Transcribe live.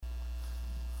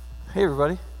Hey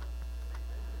everybody.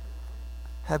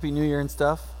 Happy New Year and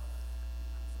stuff.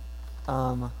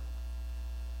 So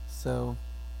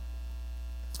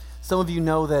some of you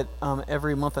know that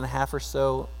every month and a half or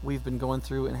so we've been going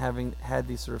through and having had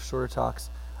these sort of shorter talks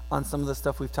on some of the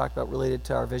stuff we've talked about related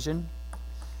to our vision.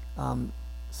 Some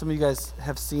of you guys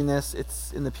have seen this.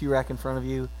 It's in the pew rack in front of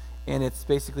you, and it's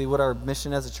basically what our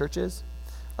mission as a church is,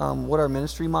 what our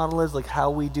ministry model is, like how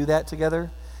we do that together.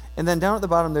 And then down at the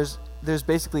bottom there's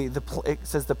basically, it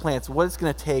says the plans, what it's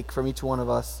going to take from each one of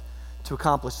us to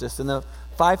accomplish this. And the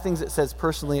 5 things it says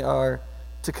personally are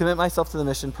to commit myself to the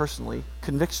mission personally,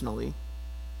 convictionally,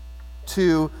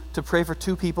 to pray for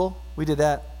 2 people. We did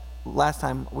that last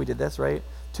time we did this, right?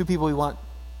 2 people we want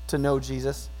to know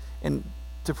Jesus, and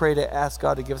to pray to ask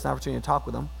God to give us an opportunity to talk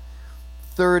with them.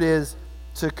 3rd is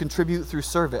to contribute through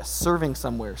service, serving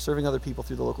somewhere, serving other people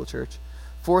through the local church.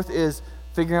 4th is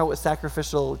figuring out what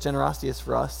sacrificial generosity is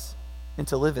for us and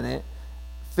to live in it.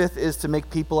 5th is to make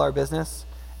people our business.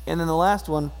 And then the last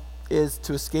one is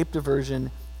to escape diversion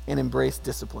and embrace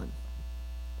discipline.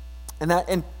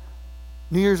 And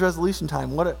New Year's resolution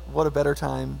time, what a better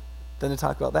time than to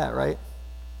talk about that, right?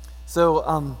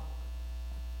 So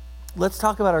let's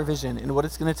talk about our vision and what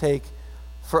it's going to take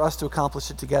for us to accomplish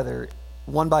it together,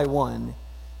 one by one,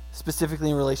 specifically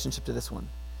in relationship to this one.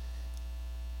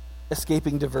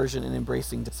 Escaping diversion and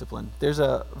embracing discipline. There's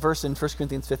a verse in 1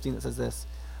 Corinthians 15 that says this: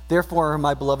 "Therefore,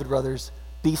 my beloved brothers,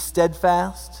 be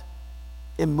steadfast,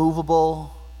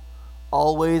 immovable,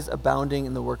 always abounding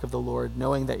in the work of the Lord,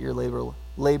 knowing that in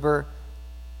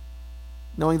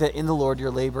the Lord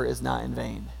your labor is not in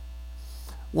vain."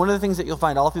 One of the things that you'll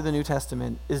find all through the New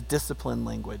Testament is discipline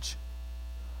language.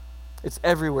 It's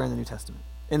everywhere in the New Testament,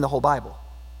 in the whole Bible.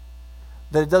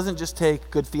 That it doesn't just take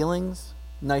good feelings,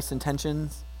 nice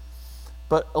intentions,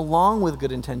 but along with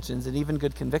good intentions and even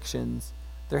good convictions,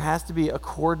 there has to be a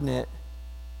coordinate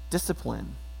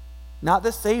discipline. Not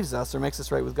that saves us or makes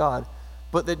us right with God,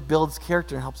 but that builds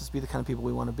character and helps us be the kind of people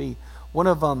we want to be. One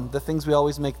of the things we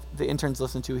always make the interns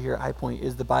listen to here at High Point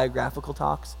is the biographical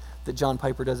talks that John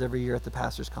Piper does every year at the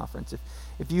Pastors Conference.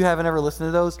 If you haven't ever listened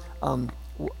to those,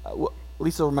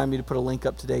 Lisa will remind me to put a link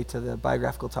up today to the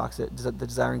biographical talks at the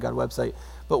Desiring God website.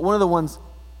 But one of the ones,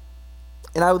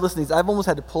 and I would listen to these, I've almost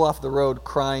had to pull off the road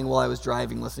crying while I was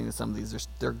driving listening to some of these.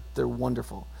 They're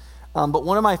wonderful. But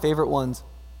one of my favorite ones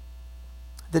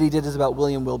that he did is about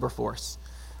William Wilberforce.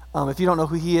 If you don't know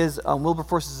who he is,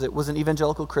 Wilberforce was an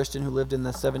evangelical Christian who lived in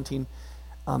the 17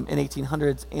 and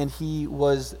 1800s, and he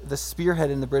was the spearhead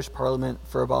in the British Parliament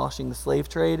for abolishing the slave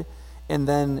trade and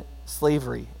then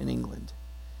slavery in England.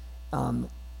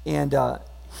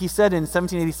 He said in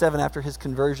 1787, after his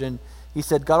conversion, he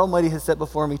said, "God Almighty has set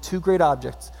before me 2 great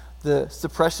objects, the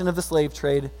suppression of the slave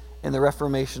trade and the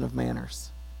reformation of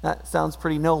manners." That sounds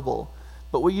pretty noble,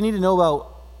 but what you need to know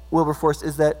about Wilberforce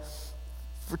is that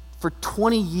for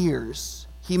 20 years,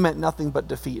 he meant nothing but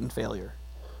defeat and failure.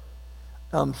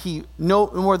 No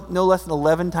less than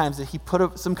 11 times that he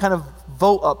put some kind of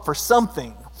vote up for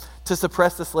something to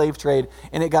suppress the slave trade,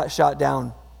 and it got shot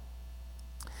down.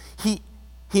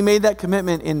 He made that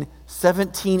commitment in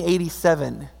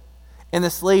 1787, and the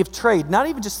slave trade, not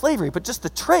even just slavery, but just the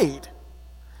trade,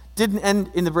 didn't end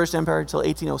in the British Empire until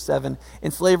 1807,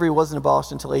 and slavery wasn't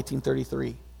abolished until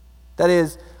 1833. That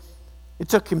is, it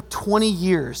took him 20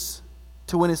 years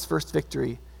to win his first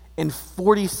victory and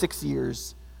 46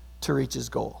 years to reach his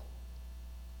goal.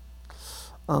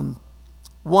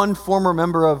 One former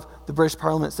member of the British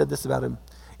Parliament said this about him: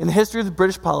 "In the history of the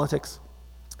British politics,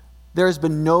 there has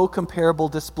been no comparable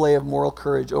display of moral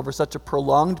courage over such a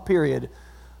prolonged period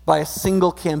by a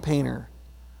single campaigner.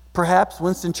 Perhaps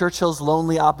Winston Churchill's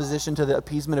lonely opposition to the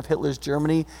appeasement of Hitler's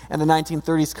Germany in the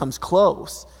 1930s comes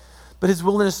close, but his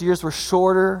wilderness years were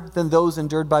shorter than those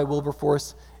endured by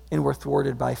Wilberforce and were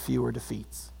thwarted by fewer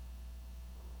defeats."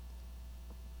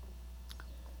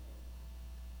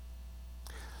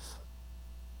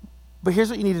 But here's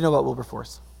what you need to know about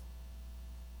Wilberforce.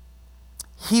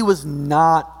 He was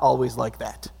not always like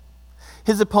that.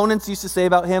 His opponents used to say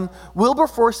about him,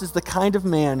 "Wilberforce is the kind of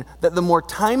man that the more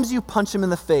times you punch him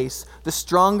in the face, the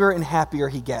stronger and happier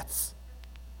he gets."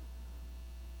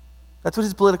 That's what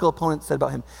his political opponents said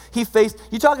about him.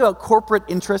 You talk about corporate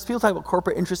interests, people talk about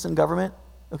corporate interests in government,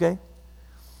 okay?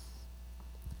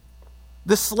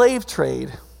 The slave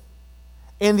trade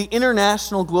and the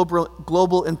international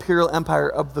global imperial empire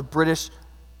of the British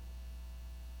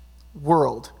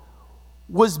world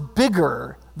was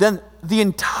bigger than the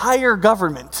entire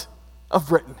government of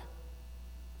Britain.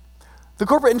 The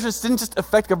corporate interests didn't just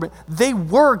affect government, they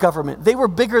were government. They were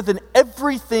bigger than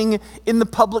everything in the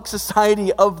public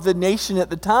society of the nation at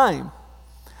the time.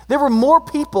 There were more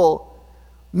people,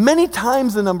 many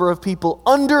times the number of people,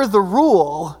 under the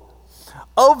rule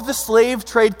of the slave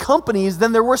trade companies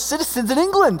than there were citizens in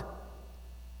England.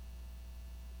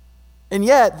 And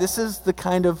yet, this is the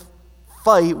kind of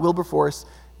fight Wilberforce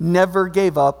never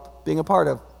gave up being a part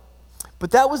of.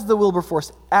 But that was the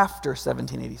Wilberforce after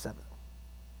 1787.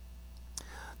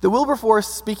 The Wilberforce,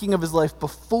 speaking of his life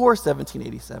before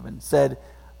 1787, said,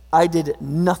 "I did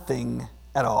nothing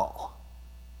at all."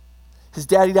 His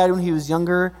daddy died when he was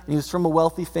younger, and he was from a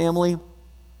wealthy family.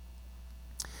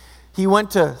 He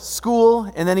went to school,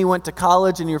 and then he went to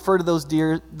college, and he referred to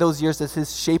those years as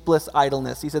his shapeless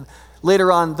idleness. He said,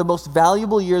 later on, the most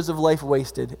valuable years of life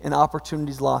wasted and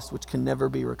opportunities lost which can never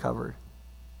be recovered.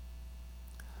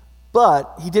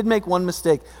 But he did make one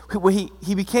mistake.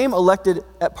 He became elected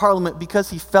at Parliament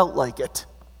because he felt like it.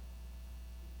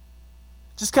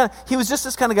 He was just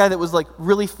this kind of guy that was like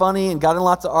really funny and got in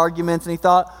lots of arguments, and he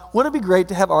thought, wouldn't it be great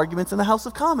to have arguments in the House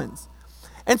of Commons?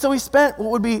 And so he spent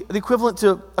what would be the equivalent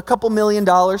to a couple $1 million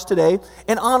today,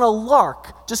 and on a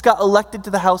lark just got elected to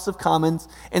the House of Commons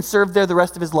and served there the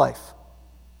rest of his life.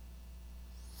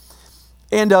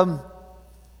 And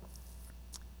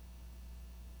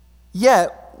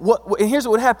yet, and here's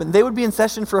what would happen. They would be in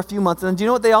session for a few months, and do you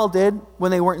know what they all did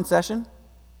when they weren't in session?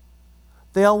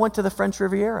 They all went to the French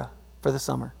Riviera for the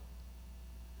summer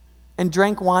and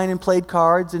drank wine and played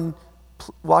cards and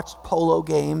watched polo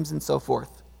games and so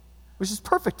forth, which is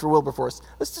perfect for Wilberforce.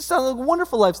 This just sounded like a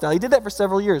wonderful lifestyle. He did that for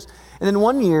several years. And then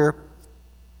one year,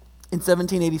 in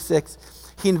 1786,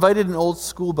 he invited an old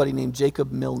school buddy named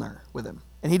Jacob Milner with him.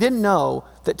 And he didn't know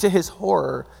that, to his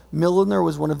horror, Milner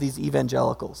was one of these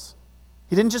evangelicals.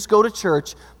 He didn't just go to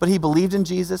church, but he believed in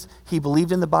Jesus, he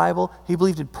believed in the Bible, he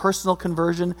believed in personal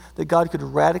conversion, that God could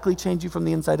radically change you from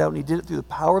the inside out, and he did it through the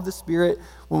power of the Spirit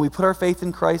when we put our faith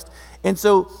in Christ. And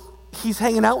so he's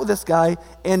hanging out with this guy,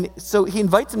 and so he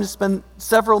invites him to spend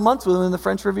several months with him in the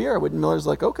French Riviera. And Miller's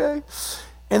like, okay.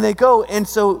 And they go, and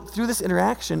so through this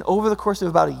interaction, over the course of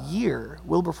about a year,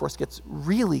 Wilberforce gets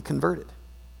really converted.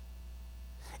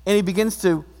 And he begins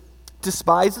to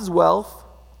despise his wealth,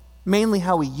 mainly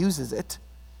how he uses it.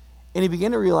 And he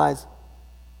began to realize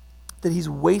that he's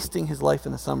wasting his life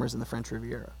in the summers in the French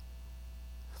Riviera.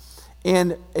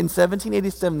 And in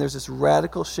 1787, there's this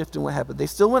radical shift in what happened. They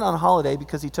still went on holiday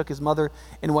because he took his mother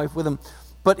and wife with him.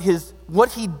 But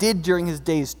what he did during his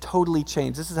days totally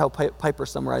changed. This is how Piper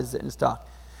summarizes it in his talk.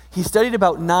 He studied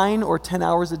about 9 or 10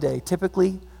 hours a day,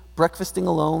 typically breakfasting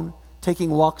alone,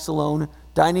 taking walks alone,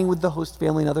 dining with the host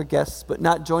family and other guests, but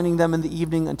not joining them in the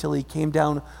evening until he came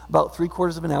down about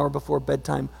 3/4 of an hour before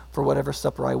bedtime for whatever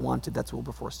supper I wanted. That's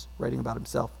Wilberforce writing about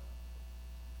himself.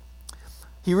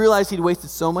 He realized he'd wasted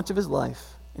so much of his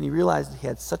life, and he realized he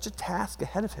had such a task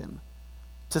ahead of him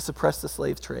to suppress the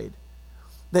slave trade,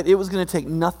 that it was going to take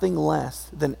nothing less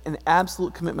than an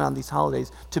absolute commitment on these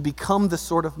holidays to become the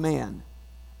sort of man,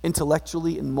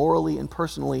 intellectually and morally and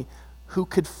personally, who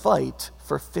could fight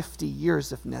for 50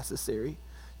 years if necessary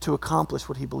to accomplish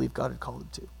what he believed God had called him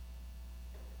to.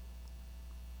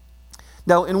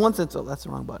 Now, in one sense, that's the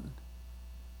wrong button.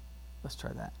 Let's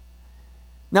try that.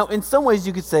 Now, in some ways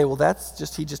you could say, well,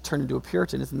 he just turned into a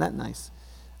Puritan. Isn't that nice?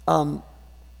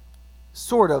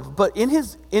 Sort of. But in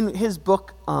his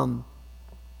book, when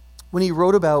he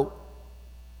wrote about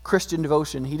Christian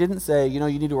devotion, he didn't say, you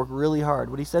need to work really hard.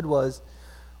 What he said was,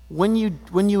 when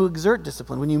you exert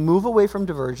discipline, when you move away from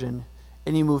diversion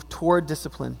and you move toward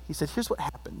discipline, he said, here's what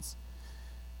happens.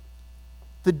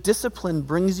 The discipline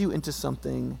brings you into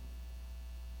something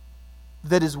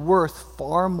that is worth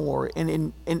far more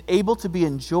and able to be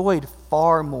enjoyed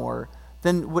far more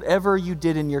than whatever you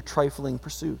did in your trifling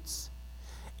pursuits.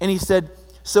 And he said,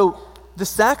 so the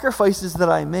sacrifices that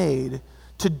I made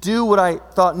to do what I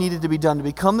thought needed to be done, to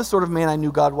become the sort of man I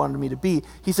knew God wanted me to be,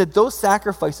 he said those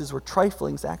sacrifices were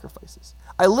trifling sacrifices.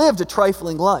 I lived a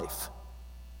trifling life.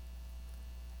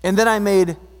 And then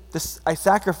I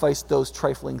sacrificed those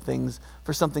trifling things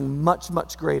for something much,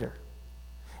 much greater.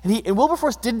 And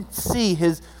Wilberforce didn't see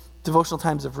his devotional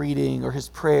times of reading or his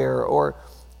prayer or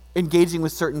engaging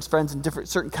with certain friends in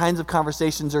certain kinds of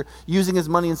conversations or using his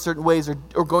money in certain ways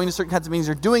or going to certain kinds of meetings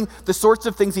or doing the sorts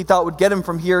of things he thought would get him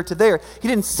from here to there. He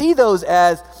didn't see those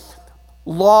as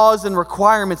laws and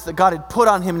requirements that God had put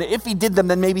on him, and if he did them,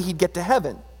 then maybe he'd get to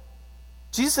heaven.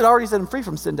 Jesus had already set him free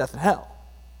from sin, death, and hell.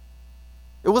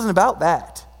 It wasn't about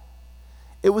that.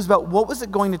 It was about what was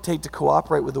it going to take to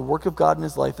cooperate with the work of God in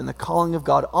his life and the calling of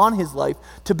God on his life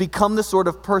to become the sort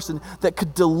of person that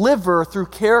could deliver through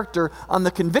character on the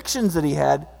convictions that he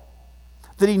had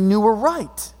that he knew were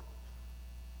right.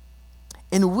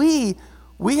 And we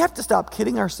have to stop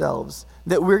kidding ourselves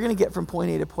that we're going to get from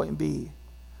point A to point B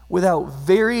without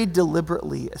very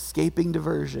deliberately escaping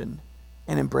diversion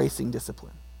and embracing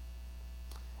discipline.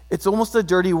 It's almost a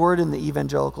dirty word in the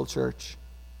evangelical church,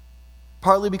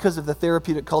 partly because of the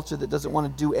therapeutic culture that doesn't want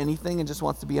to do anything and just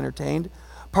wants to be entertained,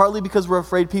 partly because we're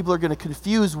afraid people are going to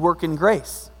confuse work and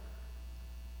grace.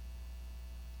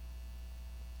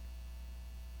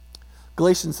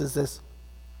 Galatians says this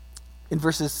in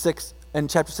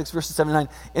chapter 6, verses 7 and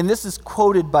 9. And this is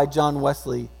quoted by John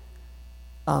Wesley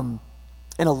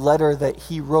in a letter that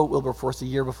he wrote Wilberforce a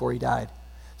year before he died.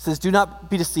 It says, "Do not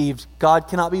be deceived. God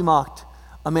cannot be mocked.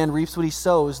 A man reaps what he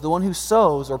sows. The one who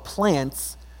sows or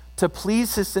plants to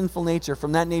please his sinful nature,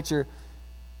 from that nature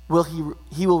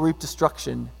he will reap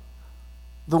destruction.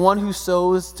 The one who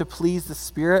sows to please the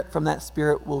Spirit, from that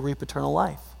Spirit will reap eternal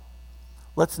life.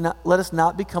 Let us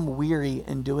not become weary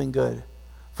in doing good,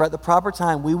 for at the proper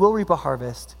time we will reap a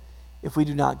harvest if we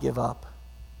do not give up."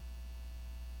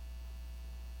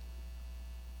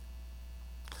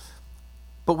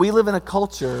 But we live in a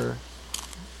culture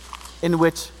in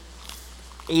which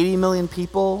 80 million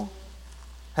people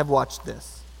have watched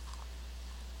this.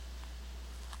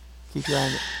 Keep your eye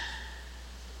on it.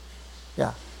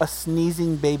 Yeah, a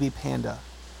sneezing baby panda.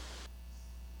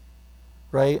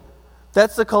 Right?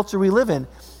 That's the culture we live in.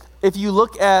 If you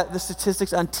look at the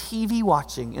statistics on TV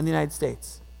watching in the United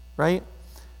States, right?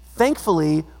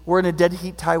 Thankfully, we're in a dead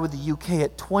heat tie with the UK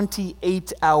at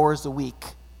 28 hours a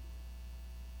week.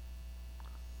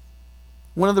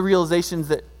 One of the realizations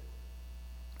that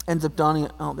ends up dawning,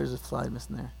 there's a slide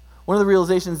missing there. One of the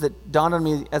realizations that dawned on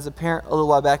me as a parent a little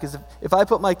while back is if I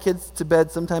put my kids to bed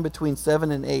sometime between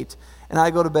 7 and 8, and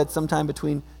I go to bed sometime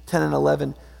between 10 and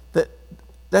 11,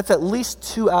 that's at least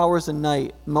 2 hours a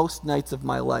night, most nights of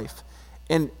my life.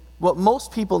 And what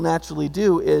most people naturally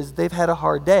do is they've had a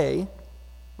hard day,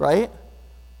 right?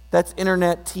 That's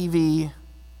internet, TV,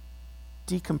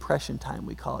 decompression time,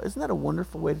 we call it. Isn't that a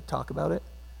wonderful way to talk about it?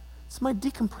 It's my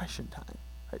decompression time,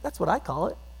 right? That's what I call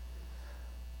it.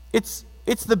 It's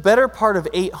the better part of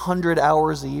 800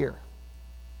 hours a year.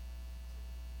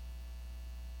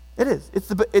 It is.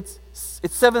 It's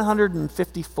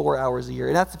 754 hours a year,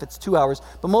 and that's if it's 2 hours.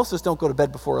 But most of us don't go to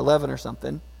bed before 11 or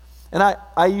something. And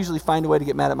I usually find a way to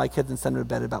get mad at my kids and send them to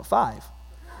bed at about 5.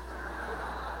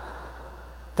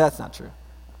 That's not true.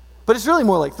 But it's really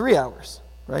more like 3 hours,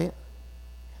 right?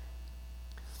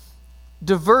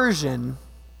 Diversion,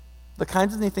 the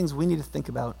kinds of things we need to think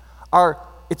about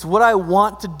it's what I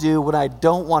want to do, what I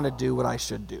don't want to do, what I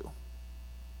should do.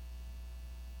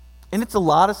 And it's a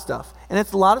lot of stuff. And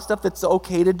it's a lot of stuff that's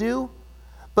okay to do,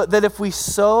 but that if we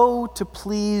sow to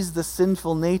please the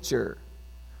sinful nature,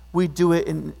 we do it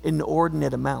in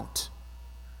inordinate amount.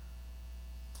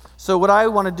 So what I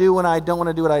want to do when I don't want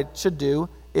to do what I should do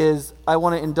is I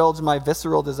want to indulge my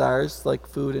visceral desires, like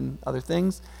food and other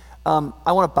things.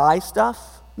 I want to buy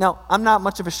stuff. Now, I'm not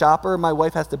much of a shopper. My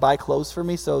wife has to buy clothes for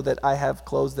me so that I have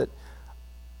clothes that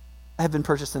have been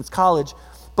purchased since college.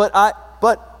 But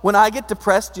when I get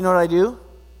depressed, you know what I do?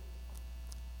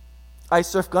 I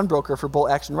surf Gunbroker for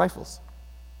bolt action rifles.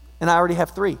 And I already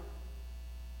have 3.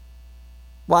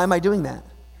 Why am I doing that?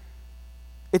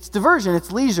 It's diversion,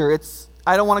 it's leisure,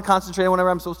 I don't want to concentrate on whatever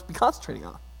I'm supposed to be concentrating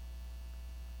on.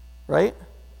 Right?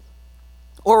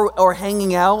 Or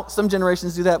hanging out. Some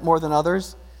generations do that more than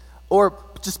others. Or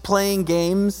just playing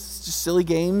games, just silly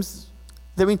games.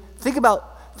 I mean, think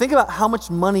about how much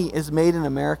money is made in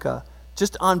America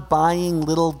just on buying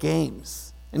little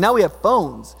games. And now we have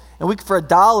phones, and for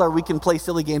 $1 we can play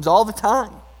silly games all the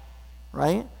time,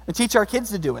 right? And teach our kids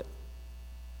to do it.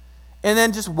 And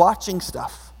then just watching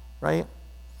stuff, right?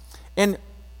 And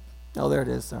there it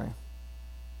is, sorry.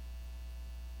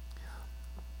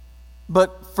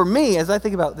 But for me, as I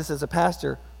think about this as a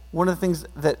pastor, one of the things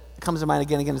that comes to mind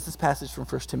again and again is this passage from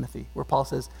 1 Timothy, where Paul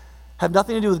says, "Have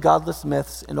nothing to do with godless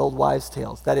myths and old wives'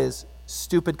 tales." That is,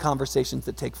 stupid conversations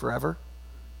that take forever,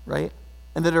 right?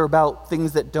 And that are about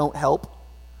things that don't help.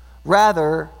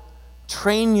 Rather,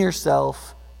 train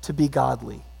yourself to be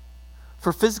godly.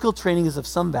 For physical training is of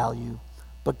some value,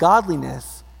 but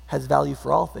godliness has value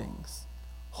for all things,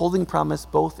 holding promise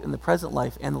both in the present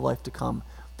life and the life to come.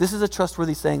 This is a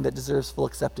trustworthy saying that deserves full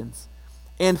acceptance.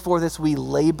 And for this we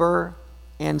labor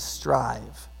and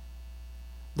strive,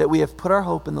 that we have put our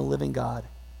hope in the living God,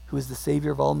 who is the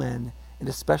Savior of all men, and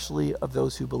especially of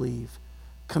those who believe.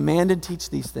 Command and teach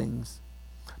these things.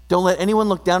 Don't let anyone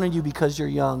look down on you because you're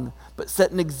young, but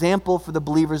set an example for the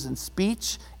believers in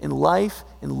speech, in life,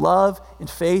 in love, in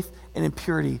faith, and in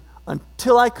purity.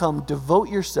 Until I come, devote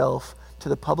yourself to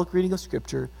the public reading of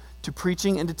Scripture, to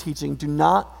preaching and to teaching. Do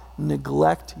not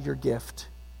neglect your gift,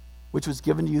 which was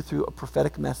given to you through a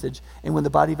prophetic message. And when the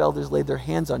body of elders laid their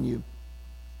hands on you,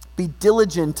 Be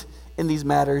diligent in these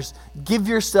matters. Give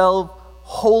yourself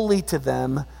wholly to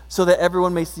them so that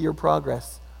everyone may see your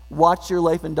progress. Watch your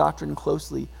life and doctrine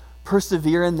closely.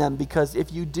 Persevere in them, because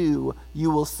if you do,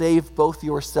 you will save both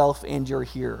yourself and your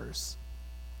hearers.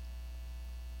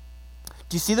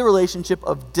 Do you see the relationship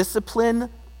of discipline?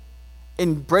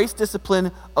 Embrace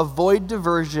discipline, avoid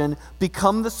diversion,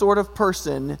 become the sort of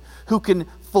person who can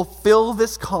fulfill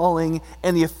this calling,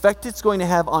 and the effect it's going to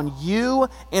have on you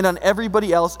and on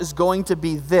everybody else is going to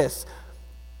be this.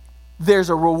 There's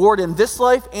a reward in this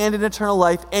life and in eternal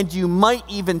life, and you might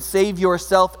even save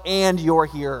yourself and your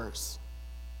hearers.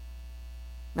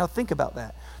 Now think about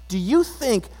that. Do you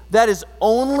think that is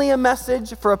only a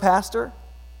message for a pastor?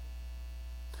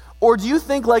 Or do you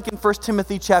think, like in 1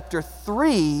 Timothy chapter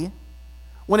 3,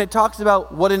 when it talks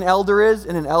about what an elder is,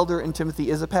 and an elder in Timothy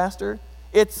is a pastor,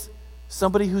 it's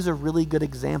somebody who's a really good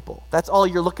example. That's all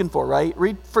you're looking for, right?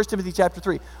 Read 1 Timothy chapter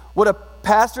 3. What a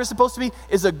pastor is supposed to be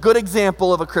is a good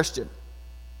example of a Christian,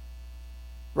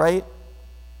 right?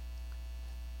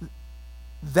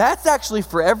 That's actually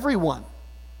for everyone.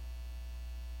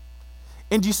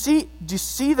 And do you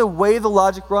see the way the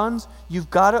logic runs? You've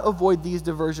got to avoid these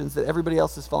diversions that everybody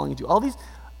else is falling into. All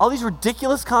these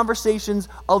ridiculous conversations,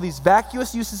 all these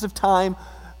vacuous uses of time.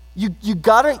 You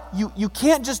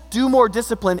can't just do more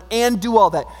discipline and do all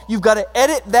that. You've got to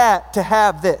edit that to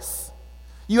have this.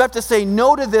 You have to say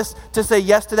no to this to say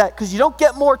yes to that, because you don't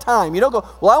get more time. You don't go,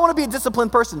 well, I want to be a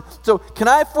disciplined person, so can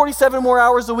I have 47 more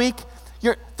hours a week?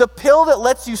 The pill that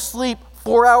lets you sleep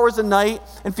 4 hours a night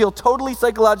and feel totally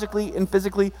psychologically and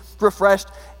physically refreshed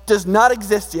does not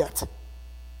exist yet,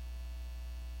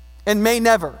 and may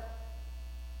never.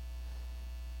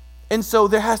 And so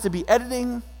there has to be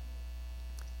editing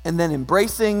and then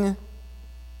embracing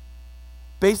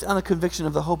based on a conviction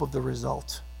of the hope of the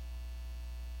result.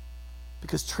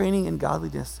 Because training in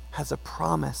godliness has a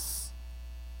promise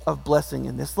of blessing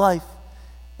in this life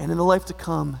and in the life to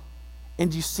come.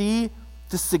 And you see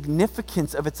the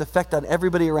significance of its effect on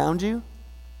everybody around you?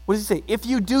 What does he say? If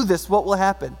you do this, what will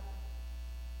happen?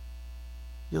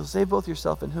 You'll save both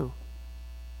yourself and who?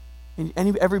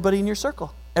 And everybody in your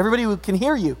circle. Everybody who can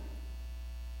hear you.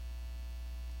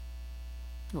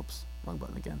 Oops, wrong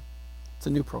button again. It's a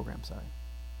new program, sorry.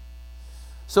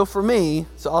 So for me,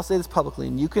 I'll say this publicly,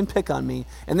 and you can pick on me,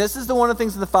 and this is one of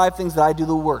the 5 things that I do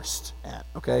the worst at,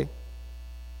 okay?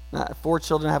 4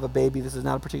 children, I have a baby. This is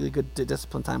not a particularly good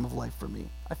discipline time of life for me.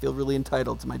 I feel really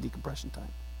entitled to my decompression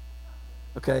time.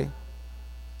 Okay?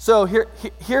 So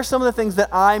here's some of the things that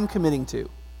I'm committing to.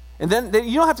 And then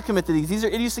you don't have to commit to these. These are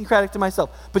idiosyncratic to myself.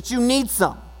 But you need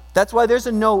some. That's why there's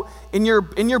a note in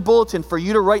your bulletin for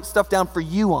you to write stuff down for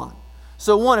you on.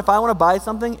 So one, if I want to buy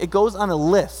something, it goes on a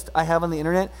list I have on the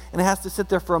internet, and it has to sit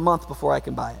there for a month before I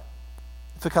can buy it,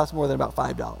 if it costs more than about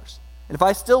 $5. And if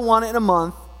I still want it in a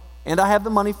month, and I have the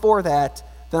money for that,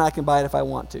 then I can buy it if I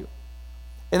want to.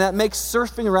 And that makes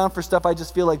surfing around for stuff I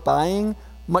just feel like buying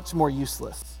much more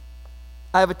useless.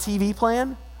 I have a TV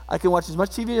plan. I can watch as much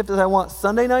TV as I want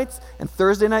Sunday nights and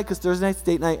Thursday night, because Thursday night's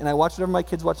date night, and I watch whatever my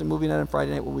kids watch on movie night, and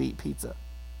Friday night when we eat pizza.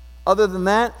 Other than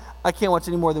that, I can't watch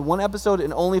any more than 1 episode,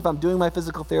 and only if I'm doing my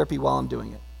physical therapy while I'm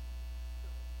doing it.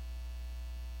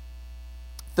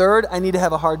 Third, I need to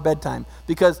have a hard bedtime,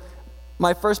 because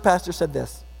my first pastor said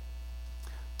this: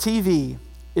 TV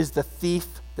is the thief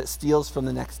that steals from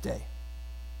the next day.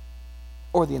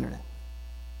 Or the internet.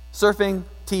 Surfing,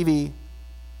 TV,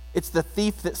 it's the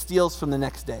thief that steals from the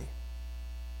next day.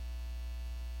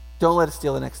 Don't let it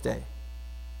steal the next day.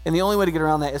 And the only way to get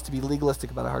around that is to be legalistic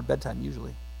about a hard bedtime,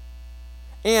 usually.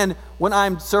 And when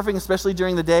I'm surfing, especially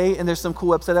during the day, and there's some cool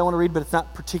website I want to read, but it's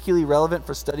not particularly relevant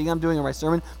for studying I'm doing or my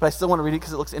sermon, but I still want to read it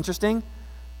because it looks interesting,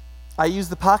 I use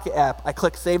the Pocket app. I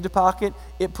click Save to Pocket.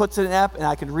 It puts it in an app, and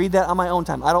I can read that on my own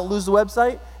time. I don't lose the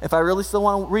website. If I really still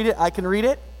want to read it, I can read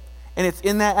it. And it's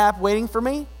in that app waiting for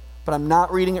me, but I'm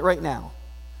not reading it right now.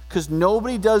 Because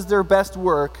nobody does their best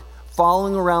work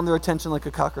following around their attention like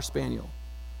a Cocker Spaniel,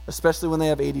 especially when they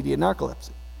have ADD and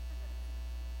narcolepsy.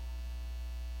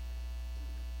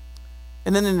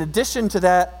 And then in addition to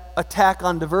that attack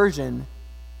on diversion,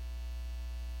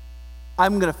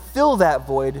 I'm going to fill that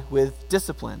void with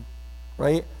discipline.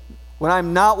 Right? When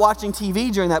I'm not watching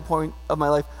TV during that point of my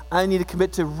life, I need to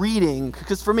commit to reading,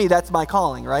 because for me, that's my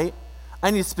calling, right?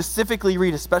 I need to specifically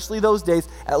read, especially those days,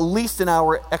 at least an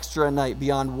hour extra a night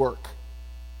beyond work,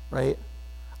 right?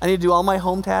 I need to do all my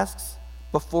home tasks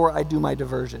before I do my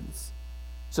diversions.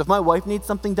 So if my wife needs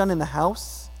something done in the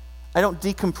house, I don't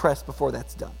decompress before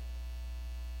that's done,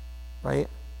 right?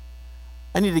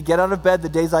 I need to get out of bed the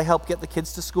days I help get the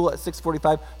kids to school at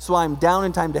 6:45, so I'm down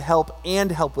in time to help and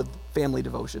help with family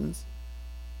devotions.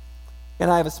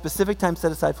 And I have a specific time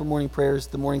set aside for morning prayers,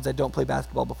 the mornings I don't play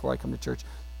basketball before I come to church,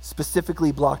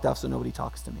 specifically blocked off so nobody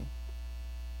talks to me.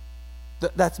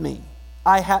 That's me.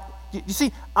 You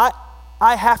see, I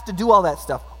have to do all that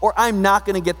stuff, or I'm not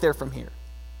going to get there from here.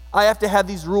 I have to have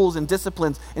these rules and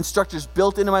disciplines and structures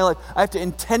built into my life. I have to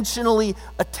intentionally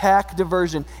attack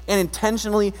diversion and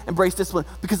intentionally embrace discipline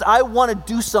because I want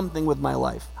to do something with my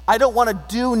life. I don't want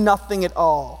to do nothing at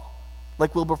all,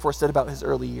 like Wilberforce said about his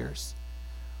early years.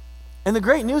 And the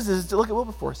great news is to look at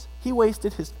Wilberforce. He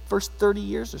wasted his first 30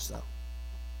 years or so.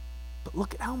 But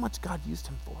look at how much God used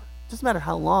him for. It doesn't matter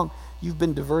how long you've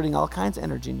been diverting all kinds of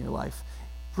energy in your life.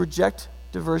 Reject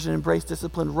diversion, embrace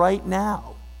discipline right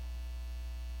now.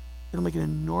 It'll make an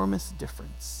enormous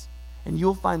difference. And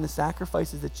you'll find the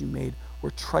sacrifices that you made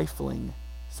were trifling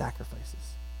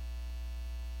sacrifices.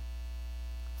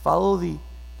 Follow the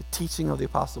teaching of the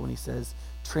apostle when he says,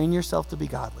 train yourself to be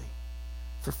godly.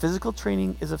 For physical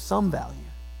training is of some value,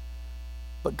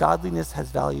 but godliness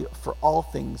has value for all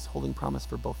things, holding promise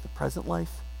for both the present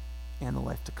life and the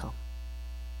life to come.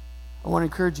 I want to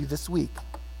encourage you this week,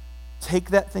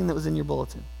 take that thing that was in your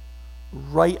bulletin,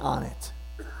 write on it.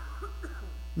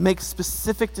 Make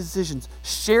specific decisions.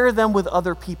 Share them with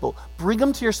other people. Bring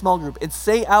them to your small group and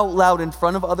say out loud in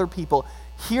front of other people,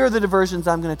 here are the diversions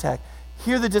I'm going to attack.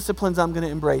 Here are the disciplines I'm going to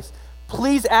embrace.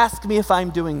 Please ask me if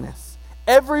I'm doing this.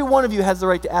 Every one of you has the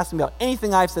right to ask me about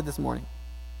anything I've said this morning.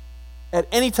 At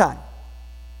any time.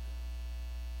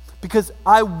 Because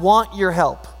I want your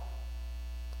help.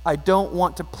 I don't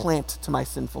want to plant to my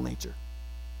sinful nature.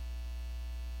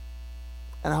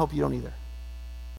 And I hope you don't either.